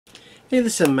Hey,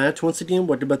 this is Matt once again.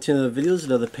 Welcome back to another videos,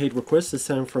 another paid request, this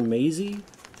time from Masi.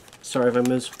 Sorry if I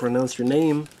mispronounced your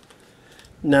name.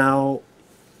 Now,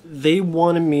 they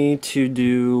wanted me to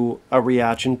do a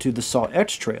reaction to the Saw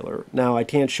X trailer. Now, I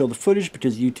can't show the footage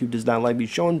because YouTube does not like me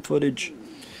showing footage.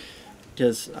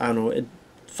 Because, I don't know, it's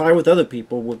fine with other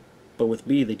people, but with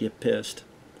me, they get pissed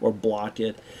or block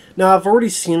it. Now, I've already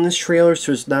seen this trailer,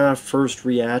 so it's not a first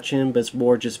reaction, but it's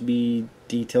more just me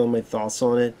detailing my thoughts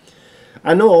on it.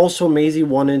 I know also Masi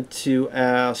wanted to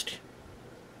ask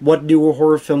what newer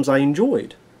horror films I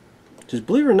enjoyed. Just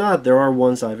believe it or not, there are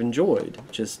ones I've enjoyed.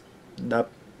 Just not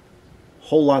a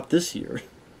whole lot this year.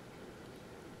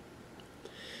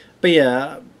 But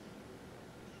yeah,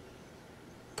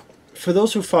 for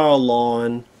those who follow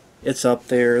along, it's up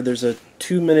there. There's a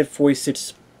 2-minute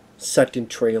 46-second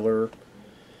trailer.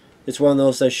 It's one of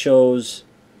those that shows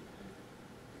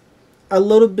a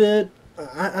little bit.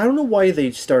 I don't know why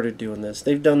they started doing this.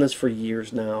 They've done this for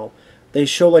years now. They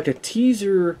show like a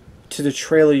teaser to the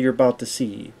trailer you're about to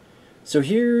see. So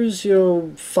here's,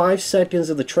 5 seconds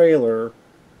of the trailer,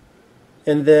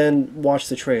 and then watch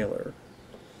the trailer.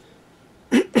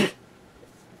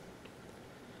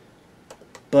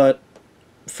 But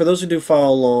for those who do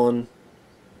follow along,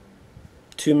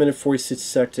 2-minute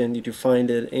 46-second, you can find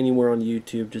it anywhere on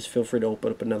YouTube. Just feel free to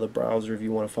open up another browser if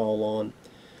you want to follow along.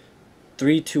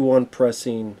 3, 2, 1,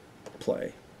 pressing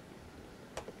play.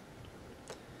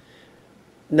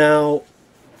 Now,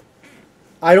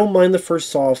 I don't mind the first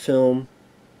Saw film.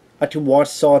 I can watch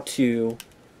Saw 2.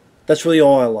 That's really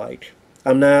all I like.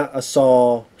 I'm not a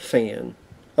Saw fan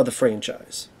of the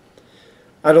franchise.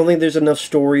 I don't think there's enough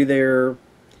story there.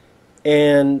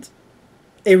 And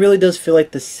it really does feel like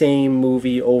the same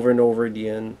movie over and over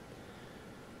again.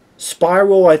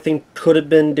 Spiral, I think, could have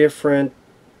been different.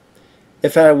 In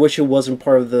fact, I wish it wasn't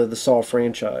part of the Saw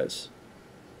franchise.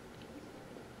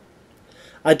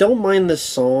 I don't mind the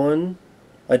song.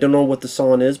 I don't know what the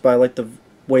song is, but I like the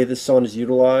way this song is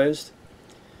utilized.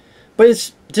 But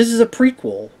this is a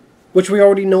prequel, which we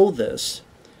already know this.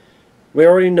 We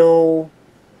already know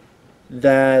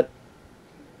that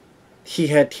he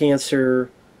had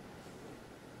cancer.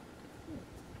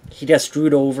 He got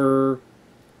screwed over.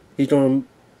 He's going to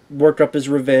work up his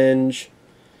revenge.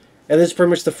 And this is pretty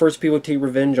much the first people to take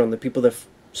revenge on the people that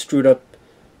screwed up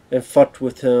and fucked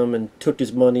with him and took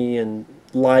his money and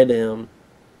lied to him.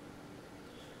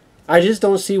 I just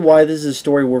don't see why this is a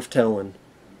story worth telling.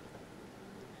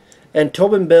 And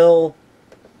Tobin Bell,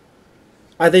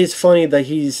 I think it's funny that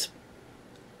he's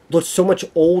looks so much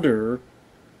older,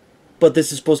 but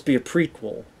this is supposed to be a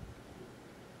prequel.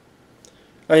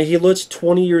 I mean, he looks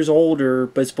 20 years older,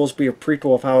 but it's supposed to be a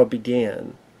prequel of how it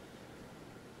began.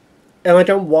 And like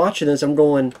I'm watching this, I'm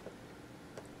going,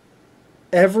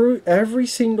 every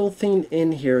single thing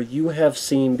in here you have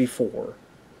seen before.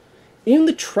 Even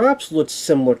the traps look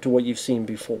similar to what you've seen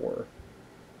before.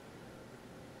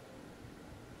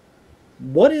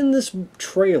 What in this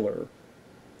trailer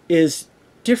is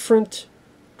different,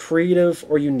 creative,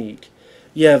 or unique?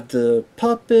 You have the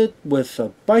puppet with a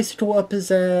bicycle up his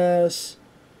ass.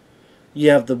 You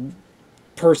have the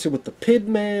person with the pig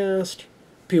mask.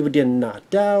 People getting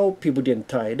knocked out, people getting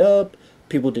tied up,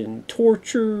 people getting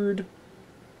tortured.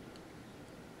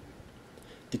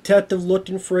 Detective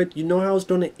looking for it. You know how it's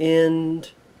going to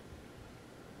end.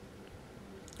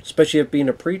 Especially if being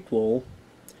a prequel.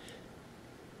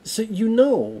 So you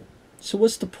know. So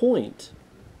what's the point?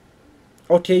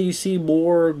 Okay, you see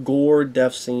more gore,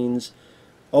 death scenes.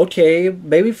 Okay,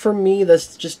 maybe for me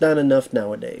that's just not enough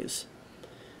nowadays.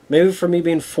 Maybe for me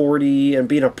being 40 and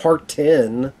being a Part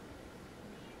 10...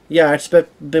 yeah, I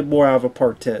expect a bit more out of a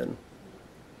Part 10.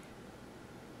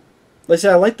 Like I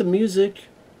said, I like the music.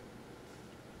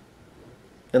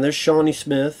 And there's Shawnee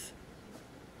Smith.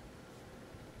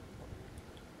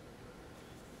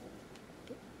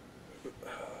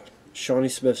 Shawnee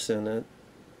Smith's in it.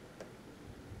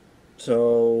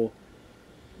 So...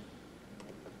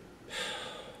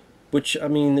 which, I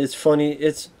mean, it's funny.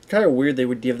 It's kind of weird they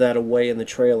would give that away in the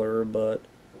trailer, but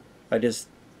I just...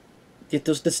 get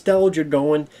those nostalgia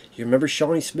going. You remember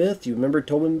Shawnee Smith? You remember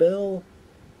Tobin Bell?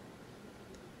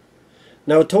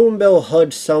 Now, Tobin Bell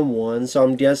hugged someone, so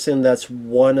I'm guessing that's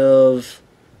one of...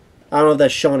 I don't know if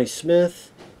that's Shawnee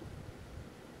Smith.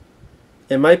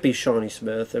 It might be Shawnee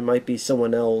Smith. It might be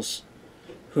someone else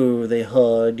who they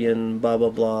hug and blah,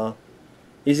 blah, blah.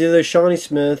 It's either Shawnee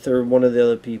Smith or one of the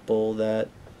other people that...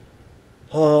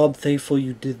 oh, I'm thankful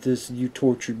you did this and you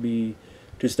tortured me.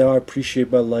 Because now I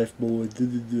appreciate my life more.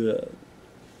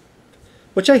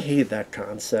 Which I hate that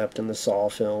concept in the Saw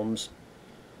films.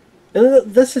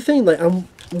 And that's the thing, like,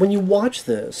 when you watch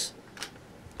this,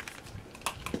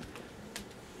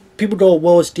 People go,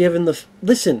 well, it's given the...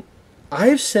 Listen,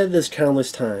 I've said this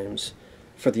countless times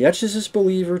for the Exorcist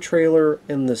Believer trailer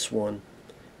and this one.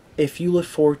 If you look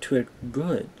forward to it,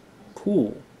 good.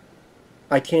 Cool.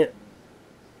 I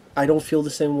don't feel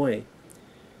the same way.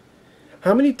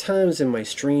 How many times in my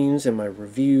streams, in my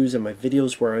reviews, in my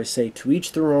videos where I say to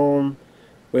each their own,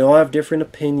 we all have different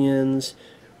opinions,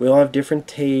 we all have different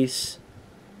tastes,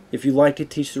 if you like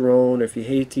it, teach their own, or if you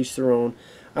hate it, teach their own.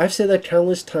 I've said that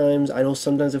countless times. I know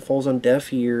sometimes it falls on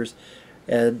deaf ears.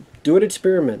 And do an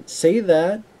experiment. Say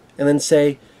that, and then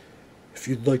say, if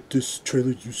you like this trailer,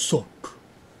 you suck.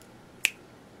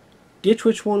 Guess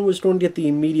which one was going to get the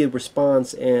immediate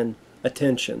response and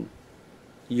attention.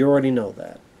 You already know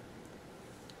that.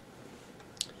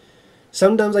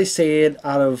 Sometimes I say it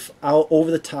out over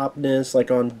the topness,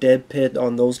 like on Dead Pit,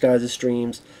 on those guys'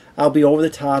 streams. I'll be over the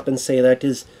top and say that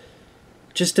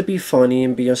just to be funny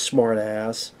and be a smart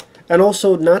ass. And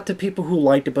also, not to people who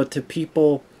liked it, but to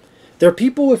people... There are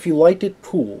people, if you liked it,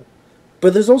 cool.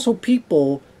 But there's also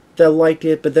people that like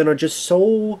it, but then are just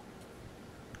so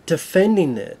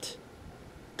defending it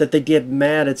that they get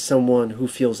mad at someone who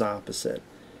feels opposite.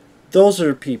 Those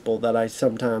are people that I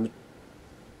sometimes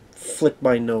flick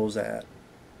my nose at.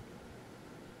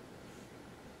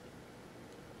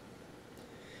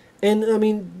 And, I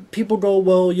mean, people go,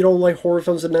 well, you don't like horror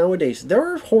films of nowadays.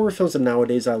 There are horror films of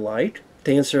nowadays I like.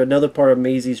 To answer another part of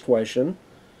Maisie's question,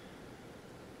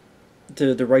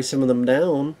 to write some of them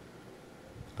down,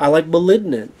 I like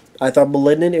Malignant. I thought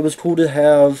Malignant, it was cool to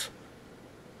have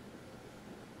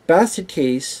Basket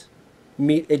Case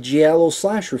meet a giallo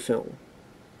slasher film.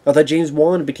 I thought James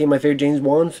Wan became my favorite James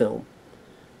Wan film.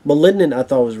 Malignant I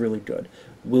thought was really good.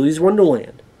 Willy's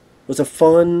Wonderland was a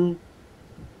fun,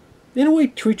 in a way,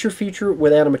 creature feature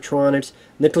with animatronics.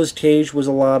 Nicolas Cage was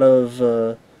a lot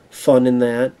of fun in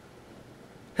that.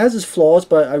 Has its flaws,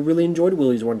 but I really enjoyed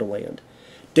Willy's Wonderland.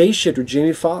 Day Shift with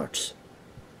Jamie Foxx.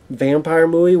 Vampire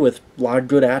movie with a lot of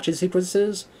good action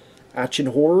sequences. Action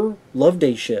horror. Love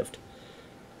Day Shift.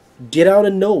 Get Out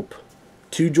and Nope.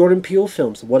 Two Jordan Peele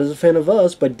films. Wasn't a fan of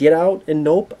Us, but Get Out and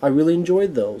Nope, I really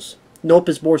enjoyed those. Nope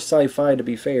is more sci-fi, to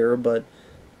be fair, but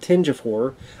tinge of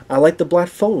horror. I like The Black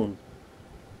Phone.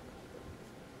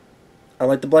 I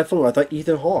thought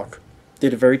Ethan Hawke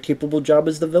did a very capable job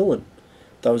as the villain.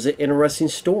 That was an interesting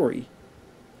story.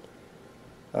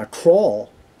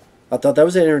 Crawl. I thought that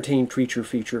was an entertaining creature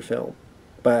feature film.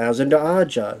 But I was into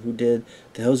Aja, who did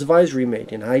the Hills of Eyes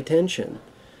remake and High Tension.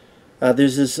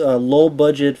 There's this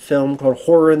low-budget film called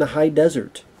Horror in the High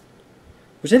Desert,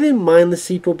 which I didn't mind the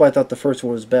sequel, but I thought the first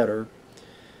one was better.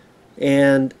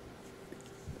 And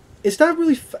it's not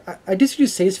really... I guess you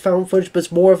could say it's found footage, but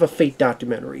it's more of a fake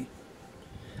documentary.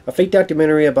 A fake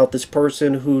documentary about this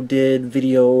person who did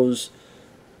videos,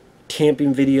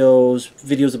 camping videos,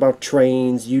 videos about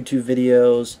trains, YouTube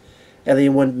videos, and then he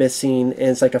went missing, and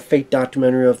it's like a fake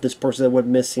documentary of this person that went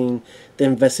missing, the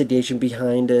investigation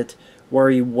behind it,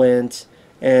 where he went,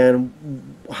 and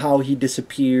how he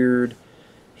disappeared,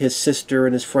 his sister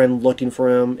and his friend looking for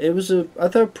him. It was I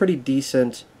thought, a pretty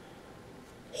decent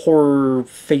horror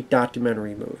fake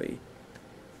documentary movie.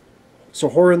 So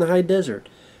Horror in the High Desert.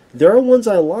 There are ones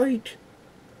I like,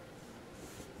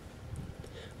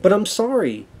 but I'm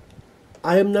sorry.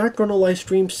 I am not going to like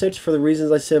Stream 6 for the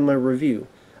reasons I said in my review.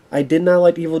 I did not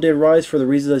like Evil Dead Rise for the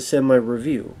reasons I said in my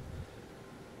review.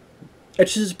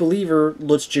 Exorcist Believer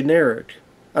looks generic.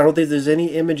 I don't think there's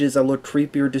any images that look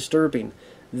creepy or disturbing.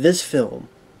 This film,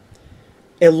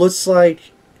 it looks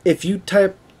like if you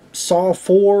type Saw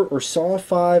 4 or Saw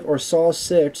 5 or Saw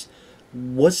 6,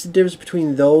 what's the difference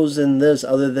between those and this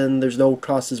other than there's no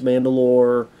Costas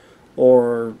Mandalore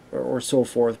or so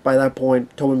forth? By that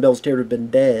point, Tobin Bell's character had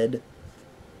been dead.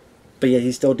 But yeah,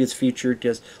 he still gets featured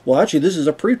as, well, actually, this is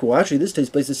a prequel. Actually, this takes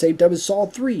place the same time as Saw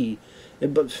 3.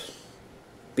 But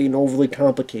being overly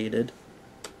complicated.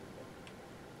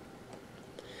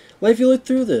 Like, if you look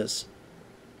through this,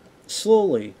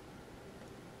 slowly,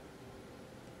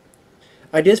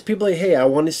 I guess people are like, hey, I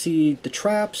want to see the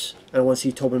traps. I want to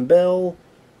see Tobin Bell.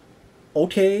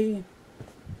 Okay.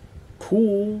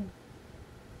 Cool.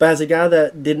 But as a guy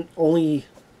that didn't only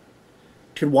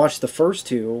could watch the first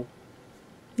two,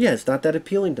 yeah, it's not that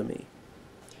appealing to me.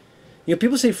 You know,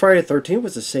 people say Friday the 13th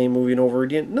was the same movie and over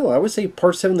again. No, I would say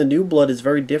Part 7, The New Blood, is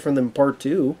very different than Part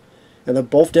 2. And they're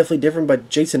both definitely different, but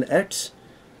Jason X,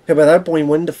 by that point,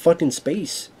 went into fucking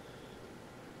space.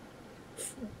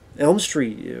 Elm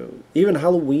Street, even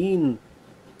Halloween,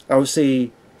 I would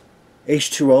say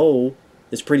H2O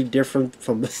is pretty different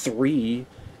from 3.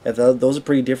 And those are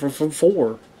pretty different from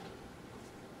 4.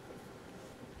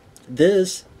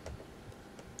 This,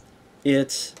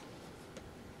 it's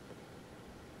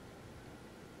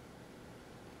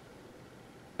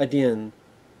again,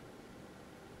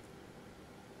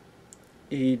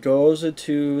 he goes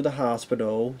into the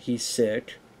hospital. He's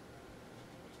sick.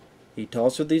 He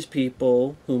talks with these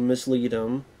people who mislead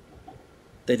him.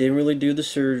 They didn't really do the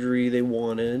surgery they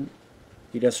wanted.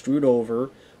 He got screwed over.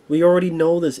 We already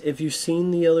know this. If you've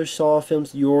seen the other Saw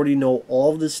films, you already know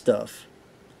all this stuff.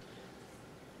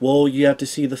 Well, you have to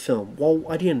see the film. Well,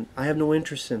 I didn't. I have no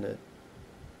interest in it.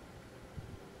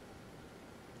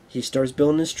 He starts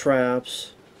building his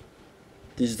traps.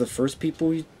 These are the first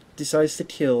people he decides to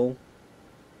kill.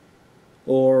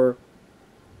 Or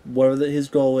whatever his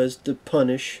goal is to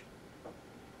punish.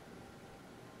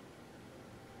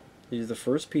 These are the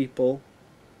first people.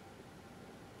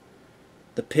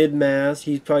 The Pid Mask,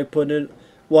 he's probably putting it...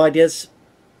 Well, I guess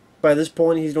by this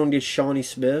point he's going to get Shawnee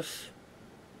Smith.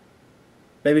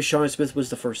 Maybe Shawnee Smith was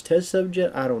the first test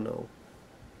subject? I don't know.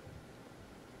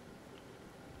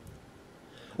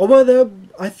 Oh, by that,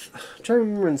 I'm trying to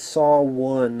remember in Saw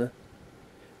 1.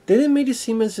 Didn't it make it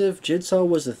seem as if Jigsaw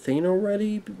was a thing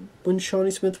already when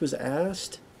Shawnee Smith was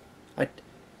asked? I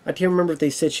can't remember if they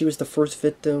said she was the first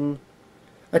victim.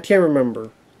 I can't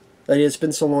remember. It's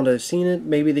been so long that I've seen it.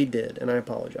 Maybe they did, and I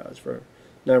apologize for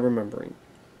not remembering.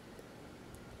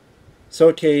 So,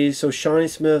 okay, so Shawnee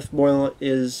Smith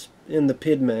is in the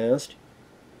Pid Mask.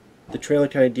 The trailer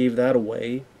kind of gave that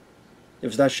away. If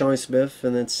it's not Shawnee Smith,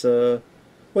 and it's, well,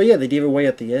 yeah, they gave it away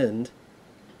at the end.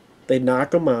 They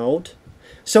knock him out.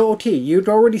 So, okay, you'd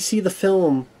already see the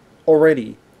film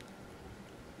already.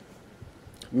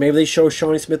 Maybe they show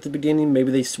Shawnee Smith at the beginning.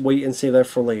 Maybe they wait and save that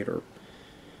for later.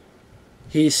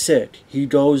 He's sick. He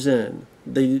goes in.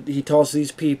 He talks to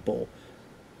these people.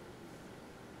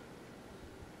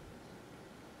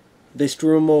 They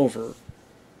screw him over.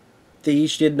 They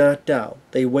each get knocked out.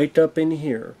 They wake up in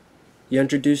here. You're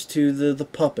introduced to the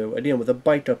puppet, again, with a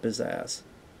bite up his ass.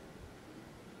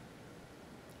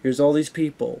 Here's all these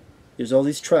people. Here's all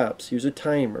these traps. Here's a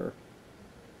timer.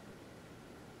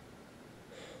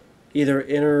 Either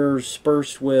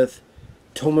interspersed with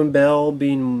Tobin Bell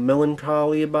being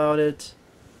melancholy about it,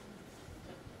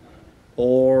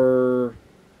 or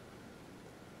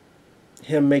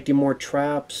him making more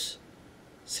traps,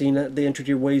 seeing the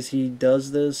intricate ways he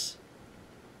does this.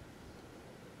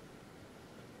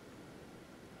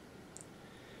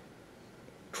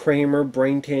 Kramer,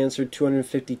 brain cancer,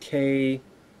 250K.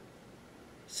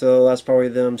 So that's probably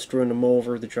them screwing him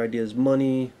over to try to get his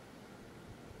money.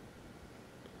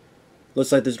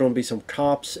 Looks like there's going to be some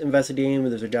cops investigating.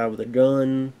 There's a guy with a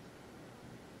gun.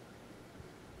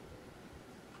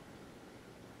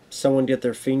 Someone get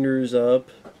their fingers up.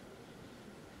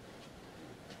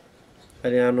 I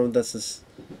don't know if that's this.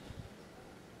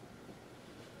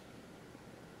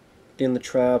 In the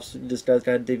traps, this guy's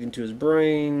got to dig into his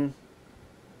brain.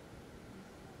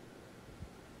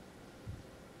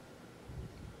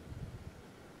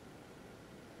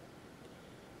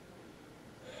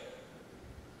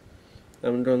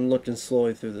 I'm going looking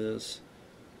slowly through this.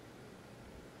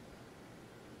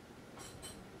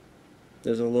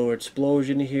 There's a little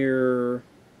explosion here.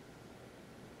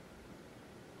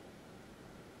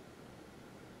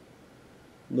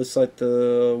 Looks like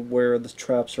where the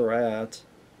traps are at.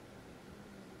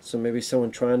 So maybe someone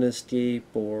trying to escape,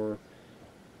 or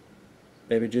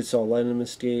maybe just all letting them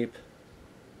escape.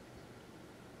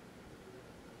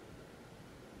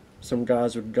 Some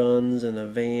guys with guns in a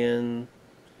van.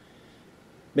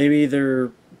 Maybe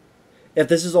they're... If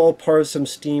this is all part of some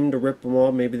scheme to rip them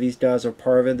off, maybe these guys are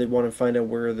part of it. They want to find out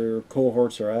where their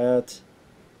cohorts are at.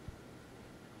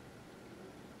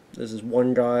 This is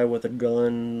one guy with a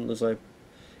gun. Looks like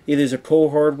either there's a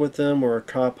cohort with them or a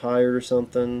cop hired or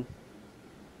something.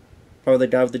 Probably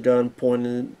the guy with the gun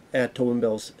pointing at Tobin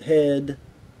Bell's head.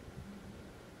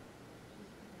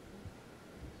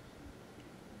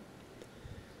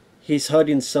 He's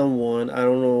hugging someone. I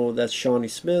don't know if that's Shawnee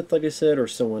Smith, like I said, or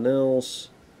someone else.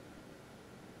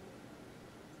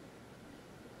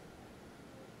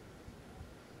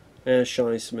 And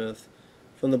Shawnee Smith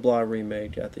from the Blah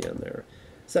remake at the end there.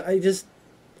 So I just...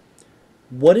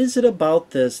 What is it about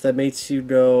this that makes you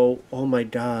go, oh my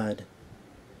god?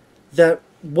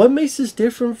 What makes this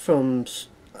different from...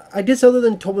 I guess other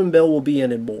than Tobin Bell will be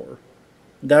in it more.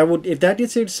 If that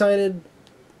gets you excited,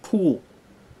 cool.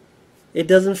 It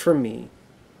doesn't for me.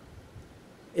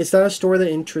 It's not a story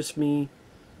that interests me.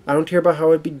 I don't care about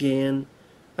how it began.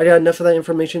 I got enough of that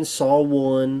information in Saw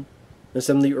 1 and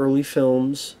some of the early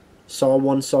films. Saw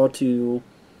 1, Saw 2.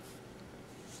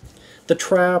 The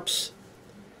traps,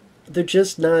 they're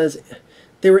just not as...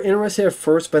 They were interesting at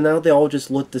first, but now they all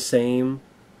just look the same.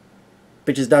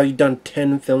 Because now you've done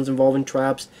 10 films involving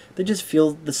traps. They just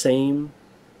feel the same.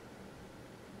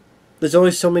 There's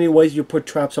only so many ways you put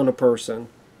traps on a person.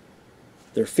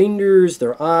 Their fingers,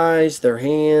 their eyes, their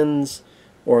hands,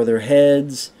 or their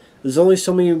heads. There's only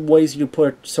so many ways you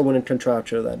put someone in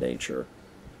contraption of that nature.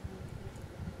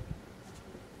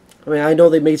 I mean, I know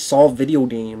they may solve video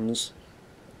games.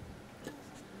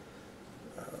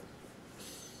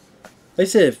 Like I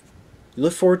said, if you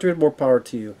look forward to it, more power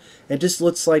to you. It just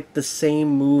looks like the same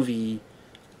movie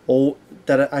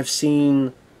that I've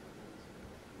seen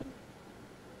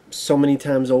so many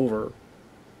times over.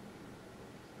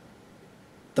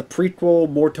 The prequel,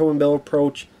 more Tobin Bell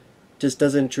approach just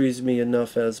doesn't intrigue me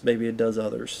enough as maybe it does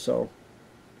others. So,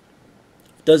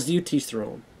 does you teach their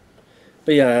own.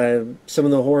 But yeah, some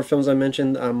of the horror films I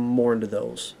mentioned, I'm more into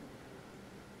those.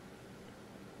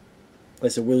 Like I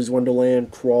said, Willy's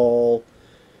Wonderland, Crawl,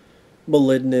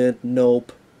 Malignant,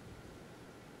 Nope.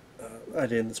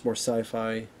 It's more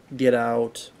sci-fi. Get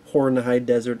Out, Horror in the High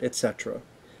Desert, etc.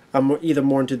 I'm either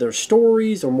more into their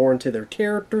stories or more into their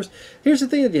characters. Here's the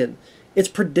thing again. It's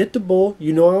predictable.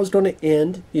 You know how it's going to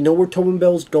end. You know where Tobin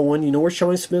Bell's going. You know where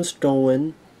Shawnee Smith's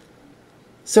going.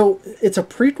 So, it's a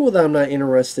prequel that I'm not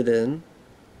interested in.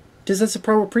 Because that's the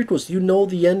problem with prequels. You know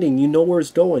the ending. You know where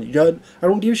it's going. I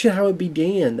don't give a shit how it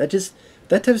began. That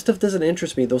type of stuff doesn't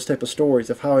interest me, those type of stories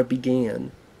of how it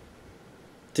began.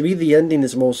 To me, the ending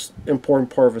is the most important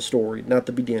part of a story, not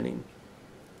the beginning.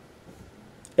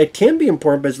 It can be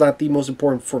important, but it's not the most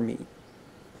important for me.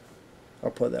 I'll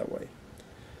put it that way.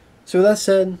 So with that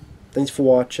said, thanks for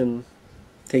watching.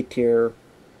 Take care.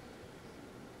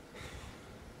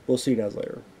 We'll see you guys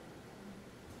later.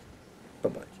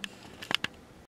 Bye-bye.